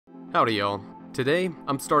Howdy y'all. Today,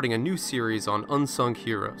 I'm starting a new series on unsung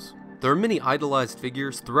heroes. There are many idolized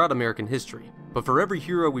figures throughout American history, but for every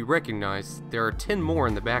hero we recognize, there are 10 more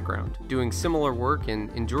in the background, doing similar work and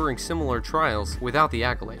enduring similar trials without the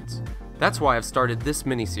accolades. That's why I've started this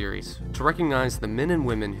mini-series, to recognize the men and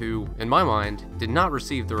women who, in my mind, did not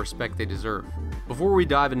receive the respect they deserve. Before we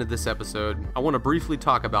dive into this episode, I want to briefly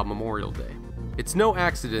talk about Memorial Day. It's no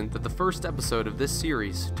accident that the first episode of this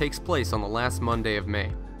series takes place on the last Monday of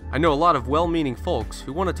May. I know a lot of well-meaning folks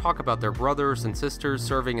who want to talk about their brothers and sisters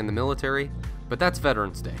serving in the military, but that's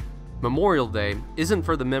Veterans Day. Memorial Day isn't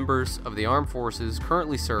for the members of the armed forces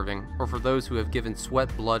currently serving or for those who have given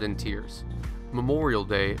sweat, blood, and tears. Memorial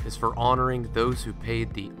Day is for honoring those who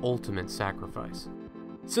paid the ultimate sacrifice.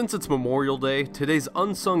 Since it's Memorial Day, today's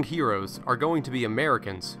unsung heroes are going to be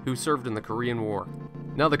Americans who served in the Korean War.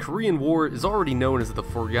 Now, the Korean War is already known as the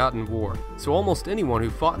Forgotten War, so almost anyone who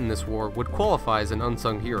fought in this war would qualify as an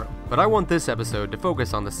unsung hero. But I want this episode to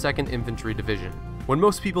focus on the 2nd Infantry Division. When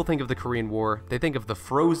most people think of the Korean War, they think of the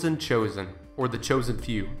Frozen Chosen, or the Chosen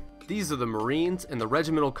Few. These are the Marines and the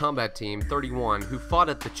Regimental Combat Team 31 who fought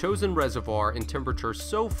at the Chosen Reservoir in temperatures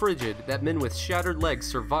so frigid that men with shattered legs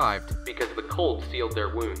survived because the cold sealed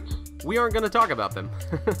their wounds. We aren't going to talk about them,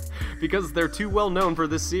 because they're too well known for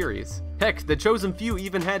this series. Heck, the Chosen Few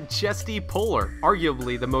even had Chesty Puller,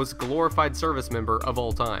 arguably the most glorified service member of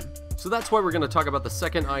all time. So that's why we're going to talk about the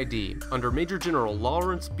 2nd ID, under Major General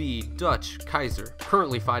Lawrence B. Dutch Kaiser,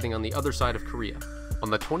 currently fighting on the other side of Korea. On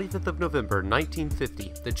the 25th of November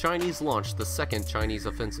 1950, the Chinese launched the 2nd Chinese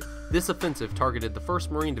Offensive. This offensive targeted the 1st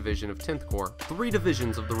Marine Division of 10th Corps, 3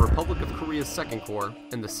 divisions of the Republic of Korea's 2nd Corps,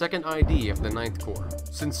 and the 2nd ID of the 9th Corps.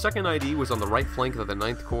 Since 2nd ID was on the right flank of the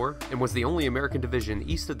 9th Corps, and was the only American division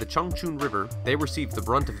east of the Changchun River, they received the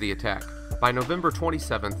brunt of the attack. By November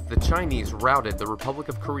 27th, the Chinese routed the Republic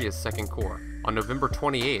of Korea's 2nd Corps. On November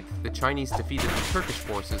 28th, the Chinese defeated the Turkish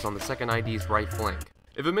forces on the 2nd ID's right flank.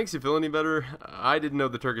 If it makes you feel any better, I didn't know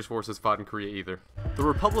the Turkish forces fought in Korea either. The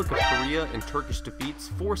Republic of Korea and Turkish defeats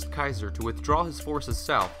forced Kaiser to withdraw his forces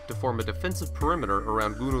south to form a defensive perimeter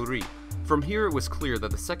around Gunuri. From here, it was clear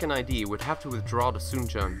that the 2nd ID would have to withdraw to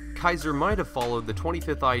Suncheon. Kaiser might have followed the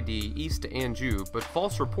 25th ID east to Anju, but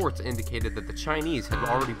false reports indicated that the Chinese had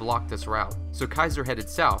already blocked this route, so Kaiser headed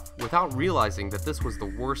south without realizing that this was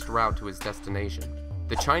the worst route to his destination.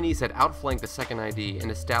 The Chinese had outflanked the 2nd ID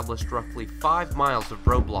and established roughly 5 miles of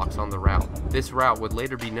roadblocks on the route. This route would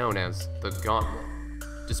later be known as the Gauntlet.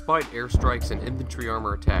 Despite airstrikes and infantry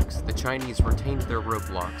armor attacks, the Chinese retained their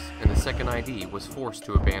roadblocks, and the 2nd ID was forced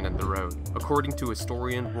to abandon the road. According to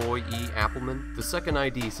historian Roy E. Appleman, the 2nd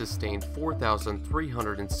ID sustained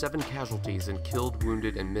 4,307 casualties in killed,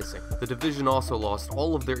 wounded, and missing. The division also lost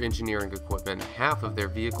all of their engineering equipment, half of their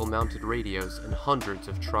vehicle-mounted radios, and hundreds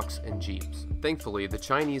of trucks and jeeps. Thankfully, the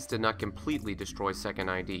Chinese did not completely destroy 2nd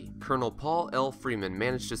ID. Colonel Paul L. Freeman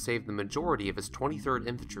managed to save the majority of his 23rd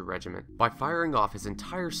Infantry Regiment by firing off his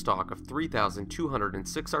entire stock of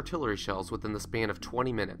 3,206 artillery shells within the span of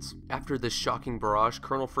 20 minutes. After this shocking barrage,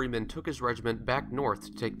 Colonel Freeman took his regiment back north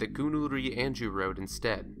to take the Gunuri-Anju road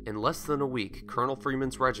instead. In less than a week, Colonel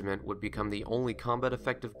Freeman's regiment would become the only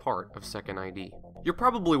combat-effective part of 2nd ID. You're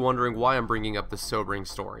probably wondering why I'm bringing up this sobering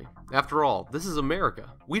story. After all, this is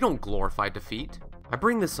America. We don't glorify defeat. I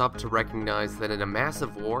bring this up to recognize that in a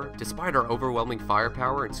massive war, despite our overwhelming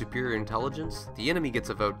firepower and superior intelligence, the enemy gets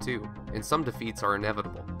a vote too, and some defeats are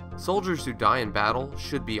inevitable. Soldiers who die in battle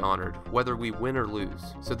should be honored, whether we win or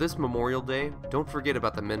lose. So this Memorial Day, don't forget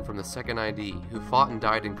about the men from the 2nd ID who fought and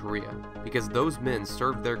died in Korea, because those men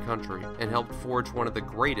served their country and helped forge one of the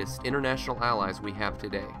greatest international allies we have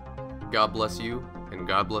today. God bless you, and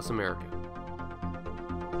God bless America.